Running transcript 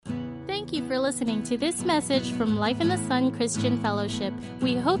Thank you for listening to this message from Life in the Sun Christian Fellowship.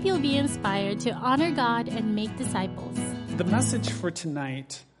 We hope you'll be inspired to honor God and make disciples. The message for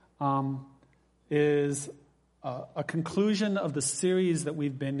tonight is a conclusion of the series that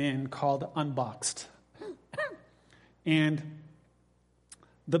we've been in called Unboxed. And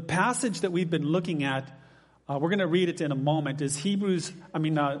the passage that we've been looking at, we're going to read it in a moment, is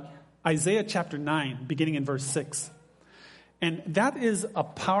Isaiah chapter 9, beginning in verse 6. And that is a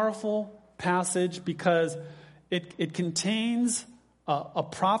powerful passage because it contains a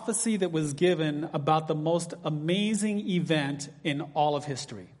prophecy that was given about the most amazing event in all of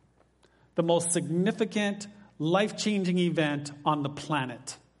history. The most significant, life-changing event on the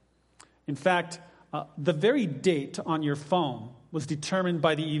planet. In fact, the very date on your phone was determined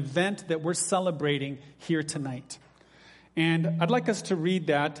by the event that we're celebrating here tonight. And I'd like us to read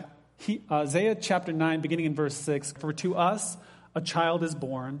that. Isaiah chapter 9, beginning in verse 6, "For to us a child is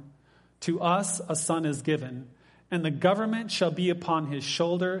born, to us a son is given, and the government shall be upon his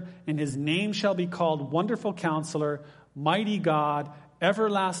shoulder, and his name shall be called Wonderful Counselor, Mighty God,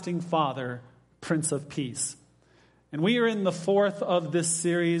 Everlasting Father, Prince of Peace." And we are in the fourth of this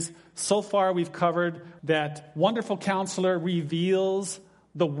series. So far we've covered that Wonderful Counselor reveals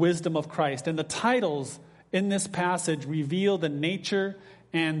the wisdom of Christ. And the titles in this passage reveal the nature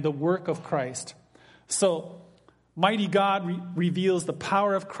and the work of Christ. So, Mighty God reveals the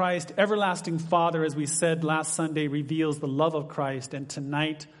power of Christ. Everlasting Father, as we said last Sunday, reveals the love of Christ. And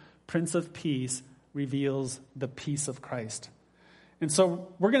tonight, Prince of Peace reveals the peace of Christ. And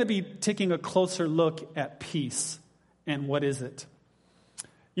so we're going to be taking a closer look at peace. And what is it?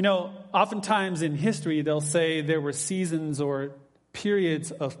 You know, oftentimes in history, they'll say there were seasons or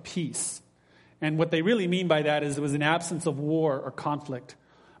periods of peace. And what they really mean by that is it was an absence of war or conflict.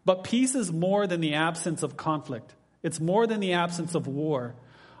 But peace is more than the absence of conflict. It's more than the absence of war.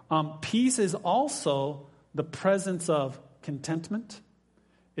 Peace is also the presence of contentment.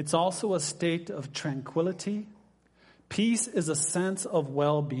 It's also a state of tranquility. Peace is a sense of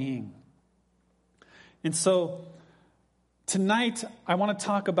well-being. And so tonight, I want to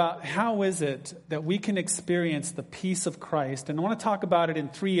talk about how is it that we can experience the peace of Christ. And I want to talk about it in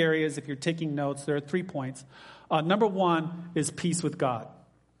three areas. If you're taking notes, there are 3 points. Number 1 is peace with God.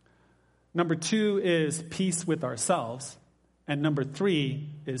 Number 2 is peace with ourselves. And number 3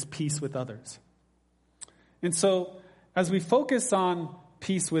 is peace with others. And so, as we focus on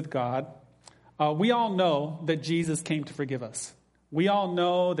peace with God, we all know that Jesus came to forgive us. We all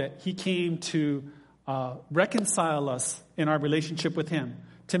know that he came to reconcile us in our relationship with him,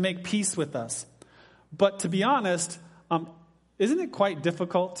 to make peace with us. But to be honest, isn't it quite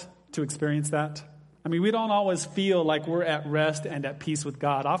difficult to experience that? I mean, we don't always feel like we're at rest and at peace with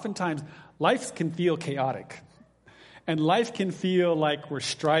God. Oftentimes, life can feel chaotic. And life can feel like we're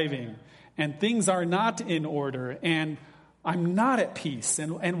striving. And things are not in order. And I'm not at peace.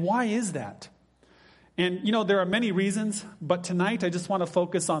 And why is that? And, you know, there are many reasons. But tonight, I just want to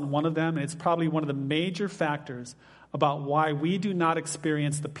focus on one of them. And it's probably one of the major factors about why we do not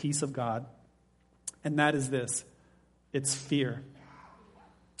experience the peace of God. And that is this. It's fear.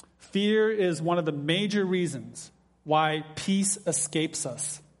 Fear is one of the major reasons why peace escapes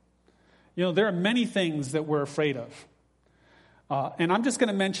us. You know, there are many things that we're afraid of. And I'm just going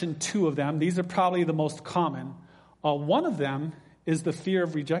to mention 2 of them. These are probably the most common. One of them is the fear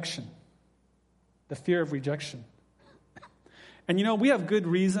of rejection. The fear of rejection. And you know, we have good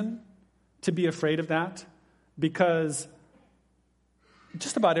reason to be afraid of that because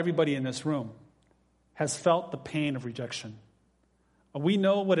just about everybody in this room has felt the pain of rejection. We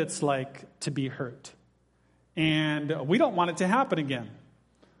know what it's like to be hurt. And we don't want it to happen again.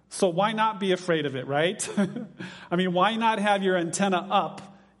 So why not be afraid of it, right? I mean, why not have your antenna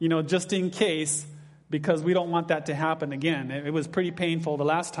up, you know, just in case, because we don't want that to happen again. It was pretty painful the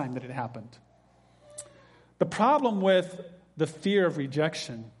last time that it happened. The problem with the fear of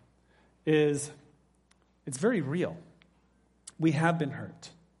rejection is it's very real. We have been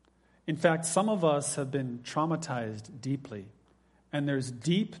hurt. In fact, some of us have been traumatized deeply. And there's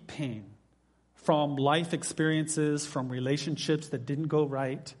deep pain from life experiences, from relationships that didn't go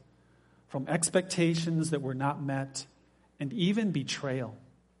right, from expectations that were not met, and even betrayal.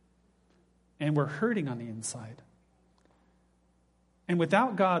 And we're hurting on the inside. And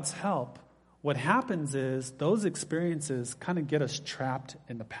without God's help, what happens is those experiences kind of get us trapped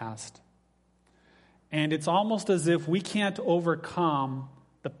in the past. And it's almost as if we can't overcome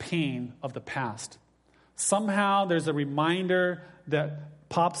the pain of the past. Somehow there's a reminder that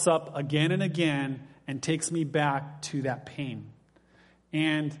pops up again and again and takes me back to that pain.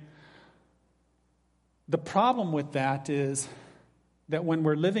 And the problem with that is that when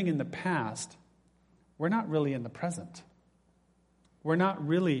we're living in the past, we're not really in the present. We're not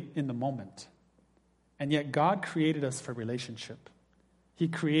really in the moment. And yet God created us for relationship. He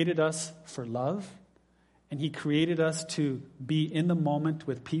created us for love, and He created us to be in the moment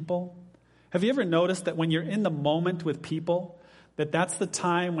with people. Have you ever noticed that when you're in the moment with people, that's the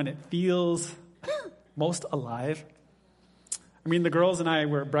time when it feels most alive? I mean, the girls and I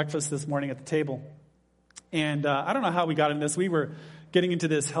were at breakfast this morning at the table, and I don't know how we got in this. We were getting into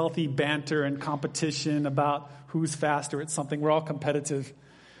this healthy banter and competition about who's faster at something. We're all competitive.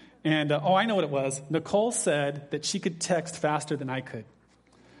 And, I know what it was. Nicole said that she could text faster than I could.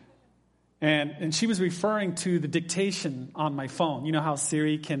 And she was referring to the dictation on my phone. You know how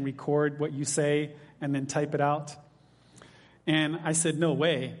Siri can record what you say and then type it out? And I said, no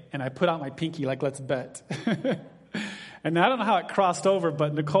way. And I put out my pinky like, let's bet. And I don't know how it crossed over,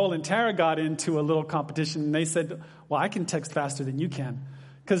 but Nicole and Tara got into a little competition. And they said, well, I can text faster than you can.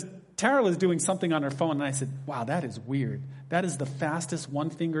 Because Tara was doing something on her phone. And I said, wow, that is weird. That is the fastest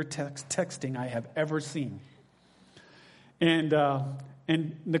one-finger texting I have ever seen. And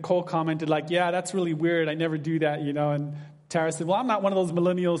Nicole commented like, yeah, that's really weird. I never do that, And Tara said, well, I'm not one of those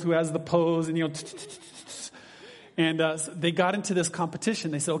millennials who has the pose and, And so they got into this competition.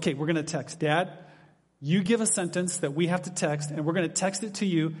 They said, okay, we're going to text. Dad, you give a sentence that we have to text, and we're going to text it to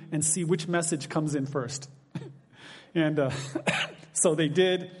you and see which message comes in first. And so they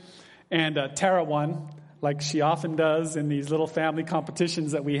did. And Tara won, like she often does in these little family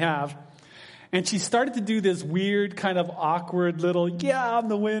competitions that we have. And she started to do this weird kind of awkward little, yeah, I'm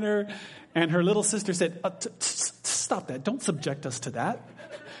the winner. And her little sister said, stop that. Don't subject us to that.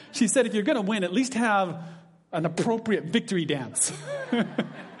 She said, if you're going to win, at least have an appropriate victory dance.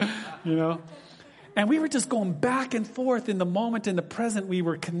 And we were just going back and forth in the moment, in the present. We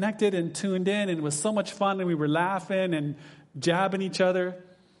were connected and tuned in, and it was so much fun, and we were laughing and jabbing each other.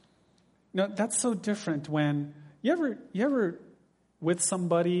 That's so different when you ever with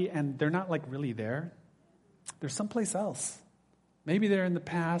somebody and they're not like really there. They're someplace else. Maybe they're in the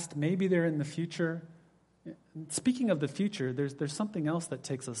past. Maybe they're in the future. Speaking of the future, there's something else that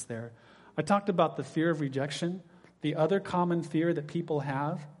takes us there. I talked about the fear of rejection. The other common fear that people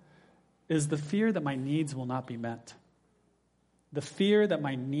have is the fear that my needs will not be met. The fear that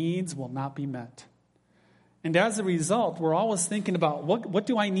my needs will not be met. And as a result, we're always thinking about what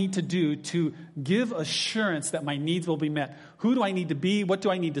do I need to do to give assurance that my needs will be met? Who do I need to be? What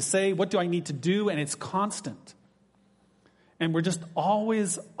do I need to say? What do I need to do? And it's constant. And we're just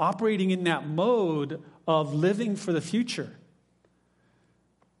always operating in that mode of living for the future.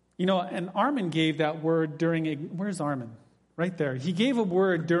 And Armin gave that word during, where's Armin? Right there. He gave a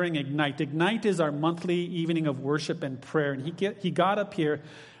word during Ignite. Ignite is our monthly evening of worship and prayer. And he got up here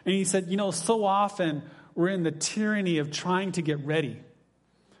and he said, so often we're in the tyranny of trying to get ready.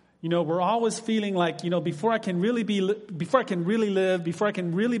 We're always feeling like, before I can really live, before I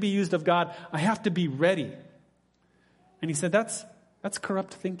can really be used of God, I have to be ready. And he said, that's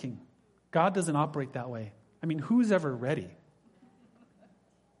corrupt thinking. God doesn't operate that way. I mean, who's ever ready?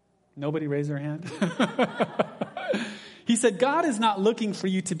 Nobody raised their hand? He said, God is not looking for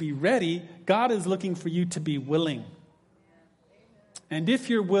you to be ready. God is looking for you to be willing. And if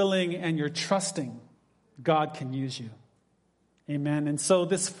you're willing and you're trusting, God can use you. Amen. And so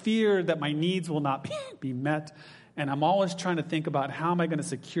this fear that my needs will not be met, and I'm always trying to think about how am I going to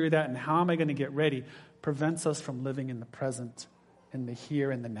secure that and how am I going to get ready, prevents us from living in the present, in the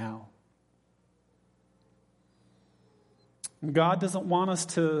here and the now. And God doesn't want us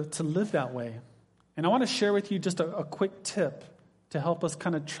to live that way. And I want to share with you just a quick tip to help us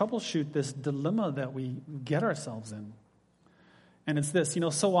kind of troubleshoot this dilemma that we get ourselves in. And it's this,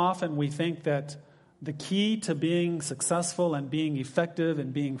 so often we think that the key to being successful and being effective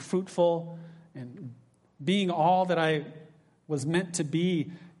and being fruitful and being all that I was meant to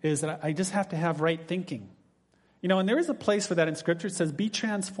be is that I just have to have right thinking. And there is a place for that in Scripture. It says, be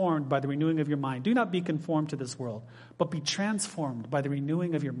transformed by the renewing of your mind. Do not be conformed to this world, but be transformed by the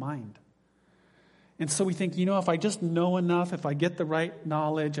renewing of your mind. And so we think, if I just know enough, if I get the right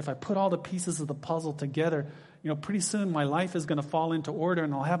knowledge, if I put all the pieces of the puzzle together, pretty soon my life is going to fall into order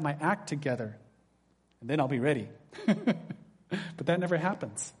and I'll have my act together. And then I'll be ready. But that never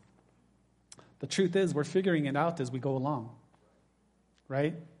happens. The truth is, we're figuring it out as we go along.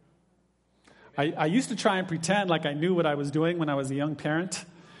 Right? I used to try and pretend like I knew what I was doing when I was a young parent.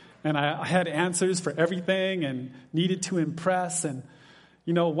 And I had answers for everything and needed to impress. And,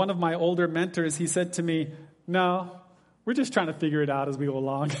 one of my older mentors, he said to me, no, we're just trying to figure it out as we go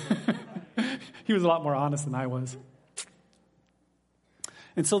along. He was a lot more honest than I was.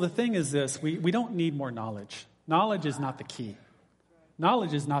 And so the thing is this, we don't need more knowledge. Knowledge is not the key.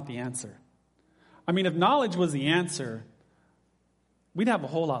 Knowledge is not the answer. I mean, if knowledge was the answer, we'd have a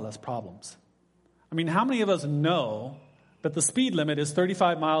whole lot less problems. I mean, how many of us know that the speed limit is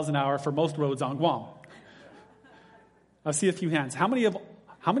 35 miles an hour for most roads on Guam? I see a few hands. How many of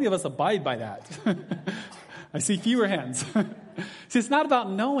us abide by that? I see fewer hands. See, it's not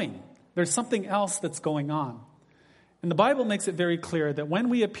about knowing. There's something else that's going on. And the Bible makes it very clear that when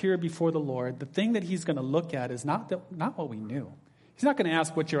we appear before the Lord, the thing that he's going to look at is not what we knew. He's not going to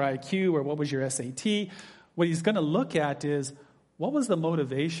ask what's your IQ or what was your SAT. What he's going to look at is, what was the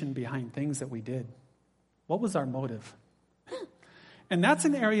motivation behind things that we did? What was our motive? And that's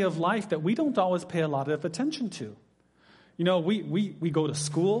an area of life that we don't always pay a lot of attention to. You know, we go to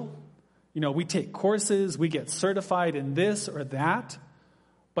school, you know, we take courses, we get certified in this or that.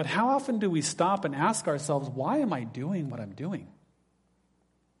 But how often do we stop and ask ourselves, why am I doing what I'm doing?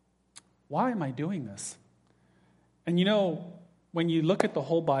 Why am I doing this? And you know, when you look at the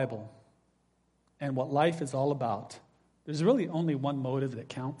whole Bible and what life is all about, there's really only one motive that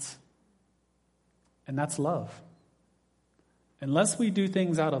counts, and that's love. Unless we do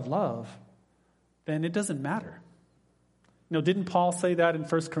things out of love, then it doesn't matter. You know, didn't Paul say that in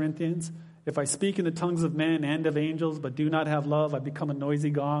 1 Corinthians? If I speak in the tongues of men and of angels, but do not have love, I become a noisy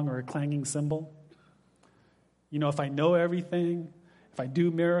gong or a clanging cymbal. You know, if I know everything, if I do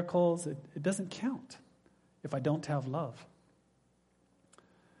miracles, it doesn't count if I don't have love.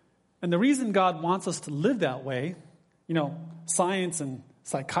 And the reason God wants us to live that way, you know, science and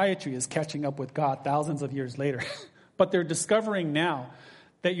psychiatry is catching up with God thousands of years later. But they're discovering now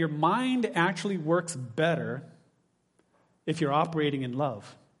that your mind actually works better if you're operating in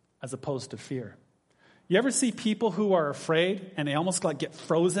love as opposed to fear. You ever see people who are afraid and they almost like get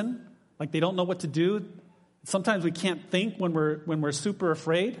frozen, like they don't know what to do? Sometimes we can't think when we're super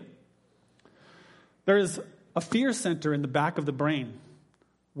afraid. There's a fear center in the back of the brain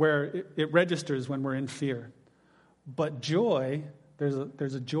where it registers when we're in fear. But joy,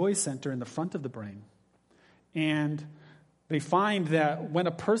 there's a joy center in the front of the brain. And they find that when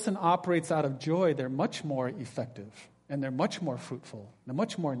a person operates out of joy, they're much more effective. And they're much more fruitful, they're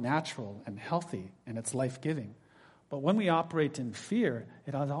much more natural and healthy, and it's life-giving. But when we operate in fear,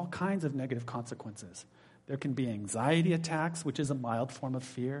 it has all kinds of negative consequences. There can be anxiety attacks, which is a mild form of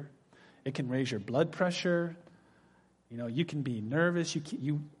fear. It can raise your blood pressure. You know, you can be nervous.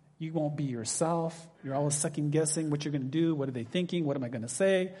 You won't be yourself. You're always second-guessing what you're going to do. What are they thinking? What am I going to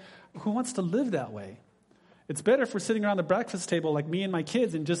say? Who wants to live that way? It's better if we're sitting around the breakfast table like me and my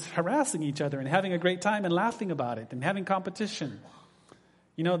kids and just harassing each other and having a great time and laughing about it and having competition.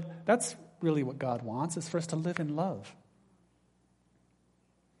 You know, that's really what God wants, is for us to live in love.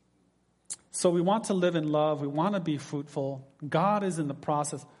 So we want to live in love. We want to be fruitful. God is in the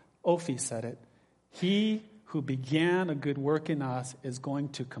process. Ophi said it. He who began a good work in us is going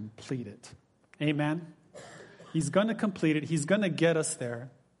to complete it. Amen? He's going to complete it. He's going to get us there.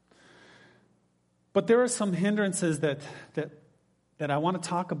 But there are some hindrances that I want to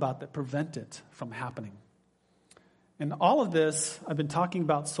talk about that prevent it from happening. And all of this I've been talking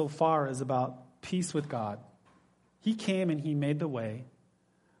about so far is about peace with God. He came and he made the way,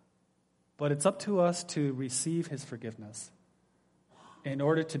 but it's up to us to receive his forgiveness in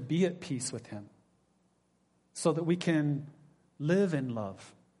order to be at peace with him so that we can live in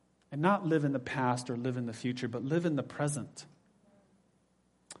love and not live in the past or live in the future, but live in the present.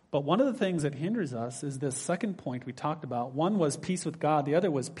 But one of the things that hinders us is this second point we talked about. One was peace with God. The other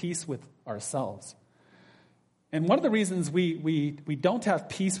was peace with ourselves. And one of the reasons we don't have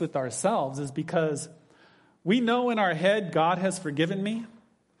peace with ourselves is because we know in our head God has forgiven me,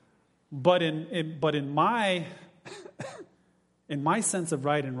 but in my in my sense of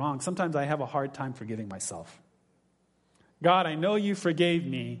right and wrong, sometimes I have a hard time forgiving myself. God, I know you forgave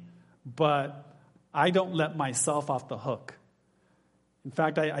me, but I don't let myself off the hook. In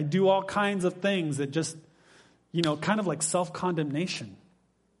fact, I do all kinds of things that just, you know, kind of like self-condemnation.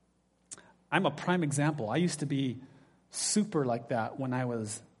 I'm a prime example. I used to be super like that when I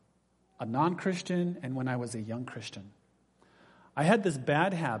was a non-Christian and when I was a young Christian. I had this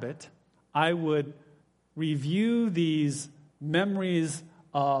bad habit. I would review these memories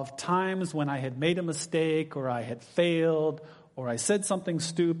of times when I had made a mistake or I had failed or I said something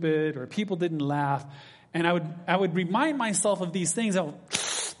stupid or people didn't laugh. And I would remind myself of these things.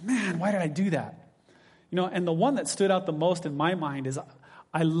 Man, why did I do that? You know, and the one that stood out the most in my mind is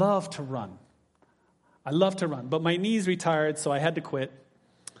I love to run. I love to run. But my knees retired, so I had to quit.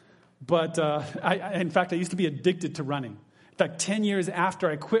 But in fact, I used to be addicted to running. In fact, 10 years after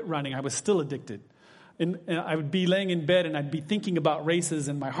I quit running, I was still addicted. And I would be laying in bed and I'd be thinking about races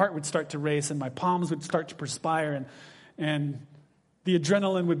and my heart would start to race and my palms would start to perspire and the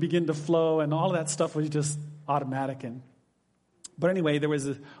adrenaline would begin to flow, and all of that stuff was just automatic. But anyway, there was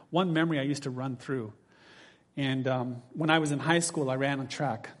one memory I used to run through. And when I was in high school, I ran on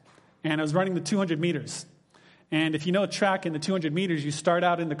track. And I was running the 200 meters. And if you know track in the 200 meters, you start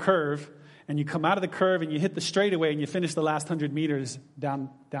out in the curve, and you come out of the curve, and you hit the straightaway, and you finish the last 100 meters down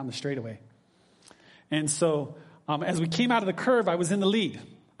the straightaway. And so as we came out of the curve, I was in the lead.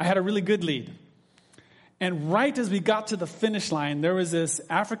 I had a really good lead. And right as we got to the finish line, there was this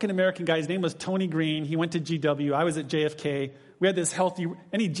African-American guy. His name was Tony Green. He went to GW. I was at JFK. We had this healthy...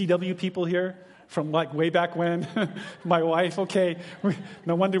 Any GW people here from like way back when? My wife, okay.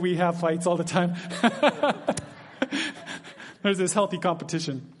 No wonder we have fights all the time. There's this healthy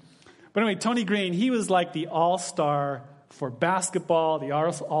competition. But anyway, Tony Green, he was like the all-star for basketball, the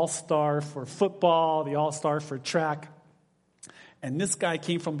all-star for football, the all-star for track. And this guy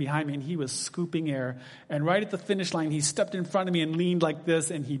came from behind me, and he was scooping air. And right at the finish line, he stepped in front of me and leaned like this,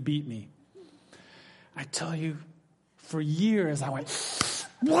 and he beat me. I tell you, for years, I went,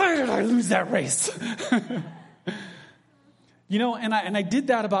 why did I lose that race? And I did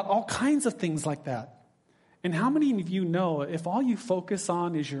that about all kinds of things like that. And how many of you know, if all you focus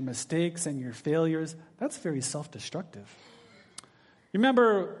on is your mistakes and your failures, that's very self-destructive. You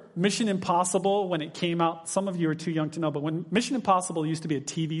remember Mission Impossible when it came out? Some of you are too young to know, but when Mission Impossible used to be a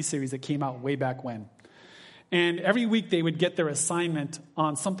TV series that came out way back when. And every week they would get their assignment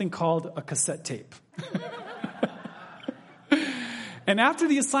on something called a cassette tape. And after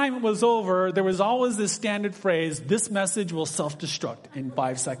the assignment was over, there was always this standard phrase, this message will self-destruct in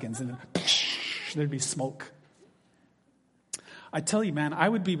 5 seconds. And then there'd be smoke. I tell you, man, I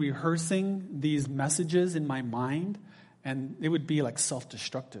would be rehearsing these messages in my mind, and it would be like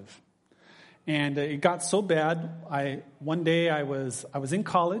self-destructive. And it got so bad, one day I was in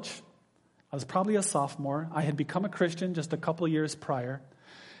college. I was probably a sophomore. I had become a Christian just a couple of years prior.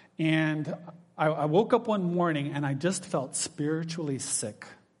 And I woke up one morning, and I just felt spiritually sick.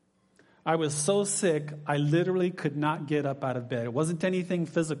 I was so sick, I literally could not get up out of bed. It wasn't anything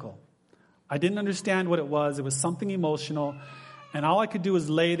physical. I didn't understand what it was. It was something emotional. And all I could do was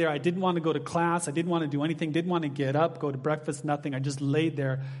lay there. I didn't want to go to class. I didn't want to do anything. Didn't want to get up, go to breakfast, nothing. I just laid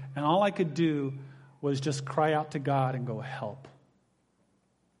there. And all I could do was just cry out to God and go, help.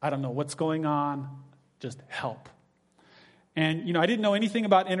 I don't know what's going on. Just help. And, I didn't know anything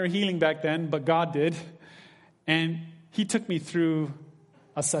about inner healing back then, but God did. And he took me through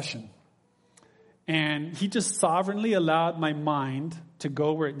a session. And he just sovereignly allowed my mind to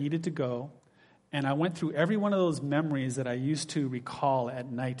go where it needed to go. And I went through every one of those memories that I used to recall at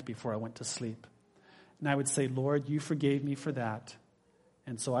night before I went to sleep. And I would say, Lord, you forgave me for that.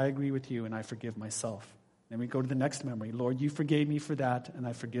 And so I agree with you and I forgive myself. Then we go to the next memory. Lord, you forgave me for that and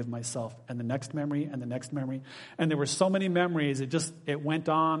I forgive myself. And the next memory and the next memory. And there were so many memories. It went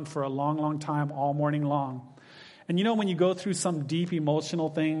on for a long, long time, all morning long. And when you go through some deep emotional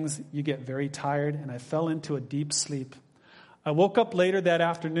things, you get very tired. And I fell into a deep sleep. I woke up later that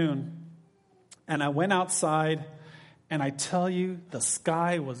afternoon. And I went outside, and I tell you, the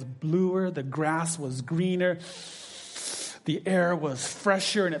sky was bluer, the grass was greener, the air was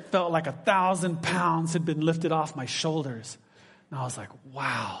fresher, and it felt like 1,000 pounds had been lifted off my shoulders. And I was like,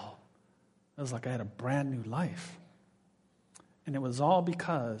 wow. It was like I had a brand new life. And it was all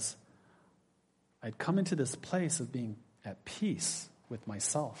because I'd come into this place of being at peace with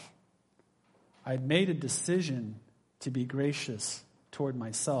myself. I'd made a decision to be gracious toward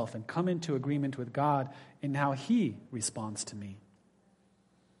myself and come into agreement with God in how he responds to me.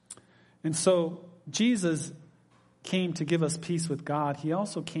 And so Jesus came to give us peace with God. He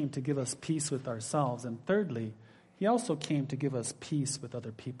also came to give us peace with ourselves. And thirdly, he also came to give us peace with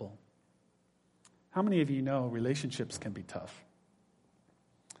other people. How many of you know relationships can be tough?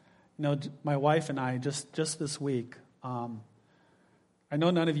 My wife and I, just this week, I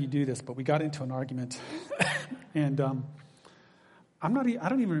know none of you do this, but we got into an argument. And I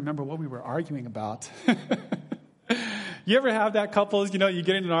don't even remember what we were arguing about. You ever have that couples, you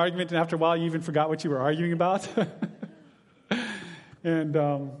get in an argument and after a while you even forgot what you were arguing about? And,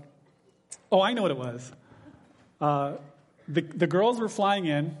 I know what it was. The girls were flying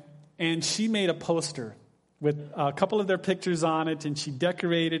in and she made a poster with a couple of their pictures on it and she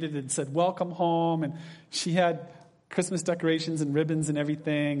decorated it and said, welcome home. And she had Christmas decorations and ribbons and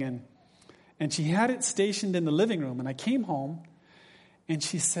everything. And she had it stationed in the living room. And I came home and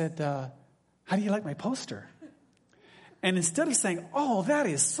she said, how do you like my poster? And instead of saying, oh, that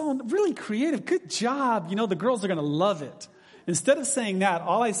is so really creative, good job, the girls are going to love it. Instead of saying that,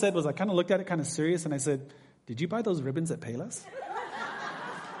 all I said was, I kind of looked at it kind of serious, and I said, did you buy those ribbons at Payless?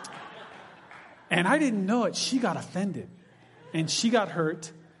 And I didn't know it. She got offended. and she got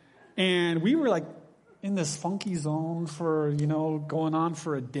hurt. And we were like in this funky zone for, going on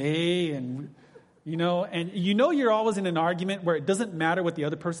for a day. And you're always in an argument where it doesn't matter what the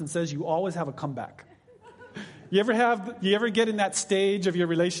other person says. You always have a comeback. You ever get in that stage of your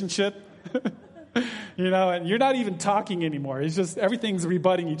relationship? And you're not even talking anymore. It's just everything's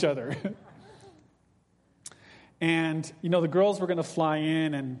rebutting each other. And, the girls were going to fly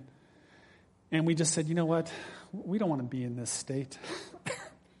in, and we just said, you know what? We don't want to be in this state.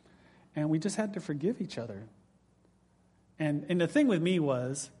 And we just had to forgive each other. And the thing with me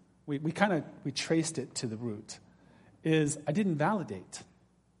was, we traced it to the root, is I didn't validate.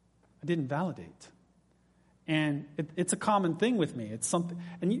 And it's a common thing with me. It's something,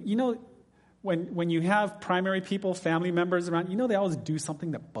 and when you have primary people, family members around, they always do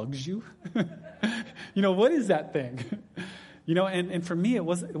something that bugs you. What is that thing? And for me, it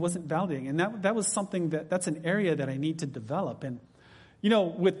wasn't validating. And that was something that's an area that I need to develop. And,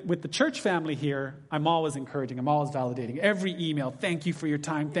 with the church family here, I'm always encouraging. I'm always validating. Every email, thank you for your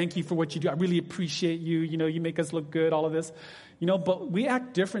time. Thank you for what you do. I really appreciate you. You make us look good, all of this. But we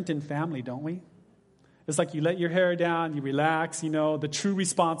act different in family, don't we? It's like you let your hair down, you relax, the true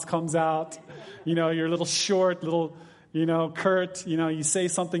response comes out. You're a little short, curt, you say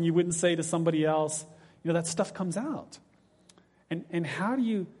something you wouldn't say to somebody else. That stuff comes out. And how do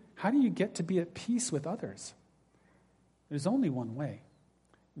you get to be at peace with others? There's only one way.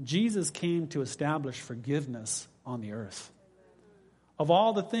 Jesus came to establish forgiveness on the earth. Of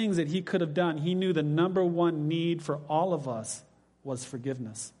all the things that he could have done, he knew the number one need for all of us was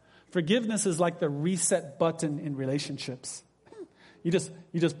forgiveness. Forgiveness is like the reset button in relationships. You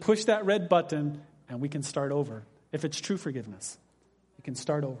just push that red button and we can start over. If it's true forgiveness, you can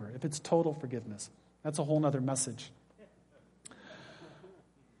start over. If it's total forgiveness, that's a whole other message.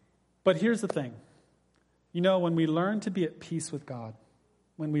 But here's the thing. When we learn to be at peace with God,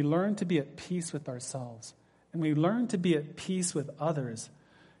 when we learn to be at peace with ourselves, and we learn to be at peace with others,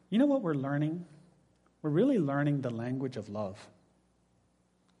 you know what we're learning? We're really learning the language of love.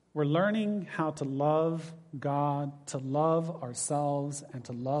 We're learning how to love God, to love ourselves, and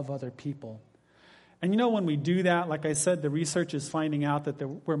to love other people. And when we do that, like I said, the research is finding out that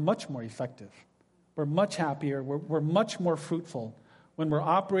we're much more effective. We're much happier. We're much more fruitful when we're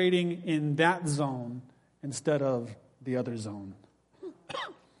operating in that zone instead of the other zone.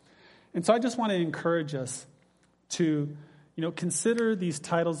 And so I just want to encourage us to, consider these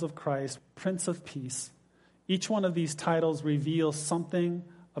titles of Christ, Prince of Peace. Each one of these titles reveals something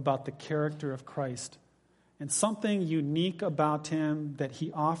about the character of Christ and something unique about him that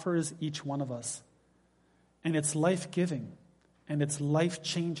he offers each one of us. And it's life-giving and it's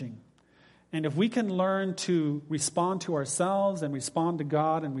life-changing. And if we can learn to respond to ourselves and respond to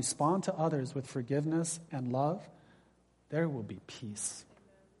God and respond to others with forgiveness and love, there will be peace.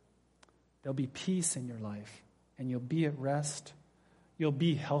 There'll be peace in your life, and you'll be at rest. You'll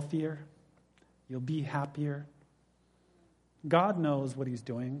be healthier. You'll be happier. God knows what he's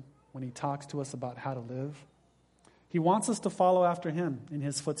doing when he talks to us about how to live. He wants us to follow after him in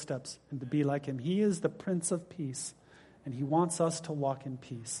his footsteps and to be like him. He is the Prince of Peace, and he wants us to walk in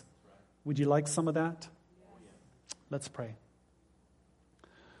peace. Would you like some of that? Let's pray.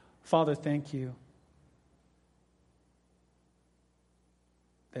 Father, thank you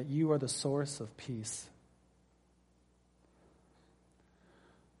that you are the source of peace.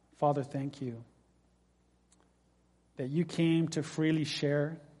 Father, thank you that you came to freely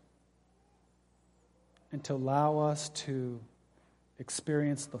share and to allow us to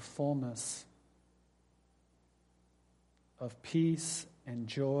experience the fullness of peace and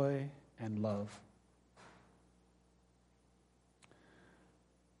joy and love.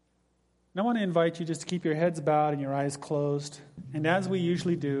 And I want to invite you just to keep your heads bowed and your eyes closed. And as we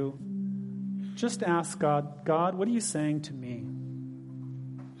usually do, just ask God, God, what are you saying to me?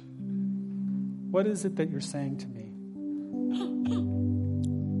 What is it that you're saying to me?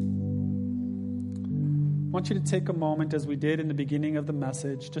 I want you to take a moment, as we did in the beginning of the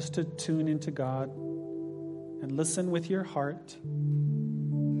message, just to tune into God and listen with your heart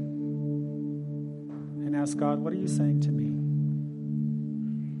and ask God, what are you saying to me?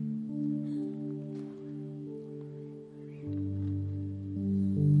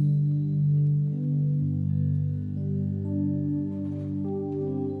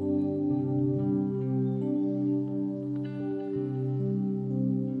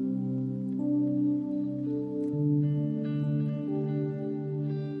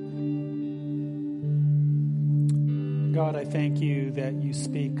 God, I thank you that you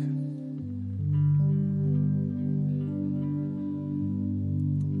speak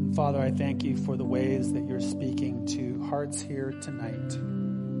Father, I thank you for the ways that you're speaking to hearts here tonight.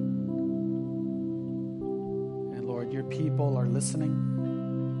 And Lord, your people are listening.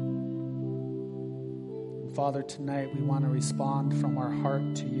 And Father, tonight we want to respond from our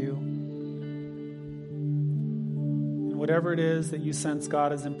heart to you. And whatever it is that you sense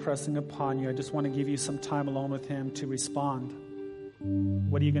God is impressing upon you, I just want to give you some time alone with him to respond.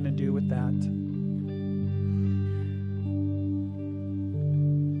 What are you going to do with that?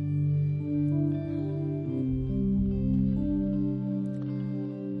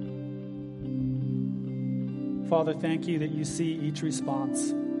 Father, thank you that you see each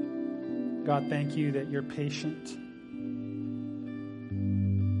response. God, thank you that you're patient.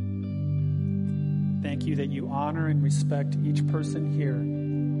 Thank you that you honor and respect each person here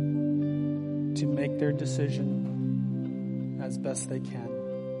to make their decision as best they can.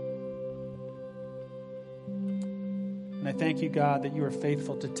 And I thank you, God, that you are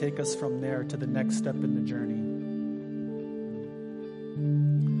faithful to take us from there to the next step in the journey.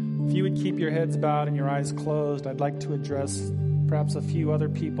 If you would keep your heads bowed and your eyes closed, I'd like to address perhaps a few other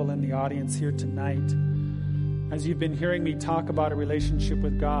people in the audience here tonight. As you've been hearing me talk about a relationship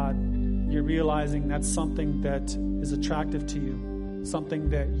with God, you're realizing that's something that is attractive to you, something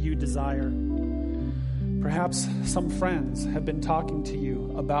that you desire. Perhaps some friends have been talking to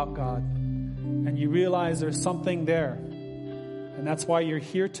you about God, and you realize there's something there, and that's why you're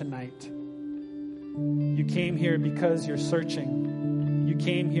here tonight. You came here because you're searching. You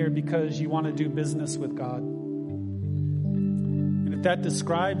came here because you want to do business with God. And if that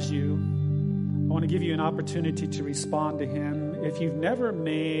describes you, I want to give you an opportunity to respond to him. If you've never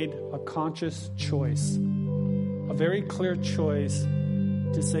made a conscious choice, a very clear choice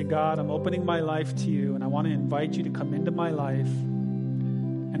to say, God, I'm opening my life to you, and I want to invite you to come into my life,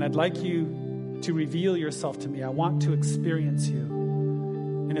 and I'd like you to reveal yourself to me. I want to experience you.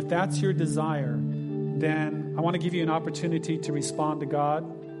 And if that's your desire, then I want to give you an opportunity to respond to God.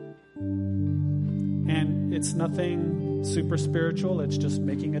 And it's nothing super spiritual. It's just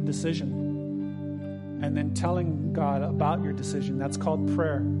making a decision and then telling God about your decision. That's called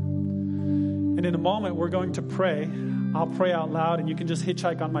prayer. And in a moment, we're going to pray. I'll pray out loud, and you can just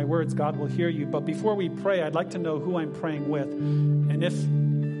hitchhike on my words. God will hear you. But before we pray, I'd like to know who I'm praying with. And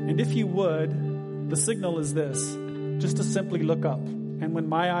if you would, the signal is this, just to simply look up. And when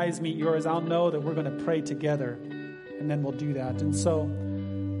my eyes meet yours, I'll know that we're going to pray together, and then we'll do that. And so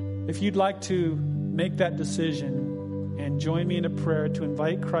if you'd like to make that decision and join me in a prayer to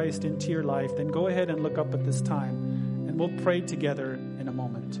invite Christ into your life, then go ahead and look up at this time, and we'll pray together in a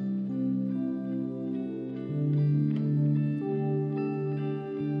moment.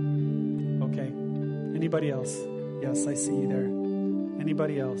 Okay. Anybody else? Yes, I see you there.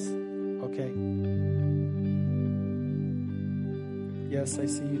 Anybody else? Okay. Yes, I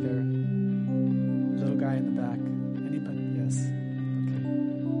see you there. Little guy in the back. Anybody? Yes. Okay.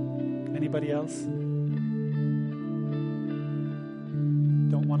 Anybody else?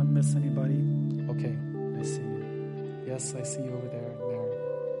 Don't want to miss anybody? Okay, I see you. Yes, I see you over there and there.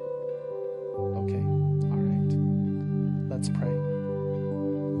 Okay, all right. Let's pray.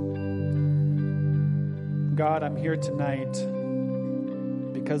 God, I'm here tonight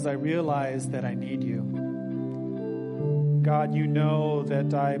because I realize that I need you. God, you know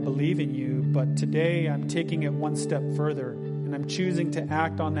that I believe in you, but today I'm taking it one step further, and I'm choosing to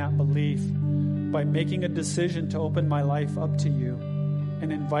act on that belief by making a decision to open my life up to you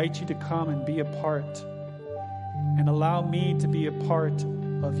and invite you to come and be a part and allow me to be a part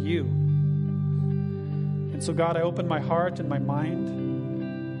of you. And so, God, I open my heart and my mind,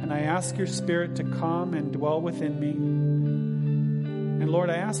 and I ask your Spirit to come and dwell within me. And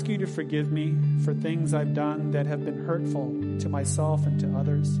Lord, I ask you to forgive me for things I've done that have been hurtful to myself and to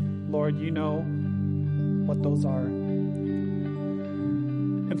others. Lord, you know what those are.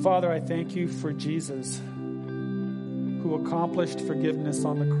 And Father, I thank you for Jesus, who accomplished forgiveness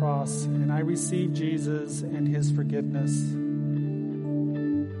on the cross. And I receive Jesus and his forgiveness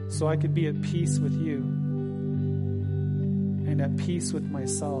so I could be at peace with you and at peace with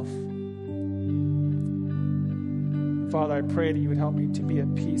myself. Father, I pray that you would help me to be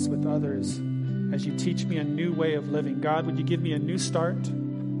at peace with others as you teach me a new way of living. God, would you give me a new start?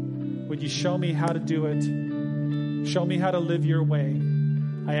 Would you show me how to do it? Show me how to live your way.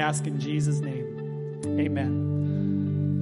 I ask in Jesus' name. Amen.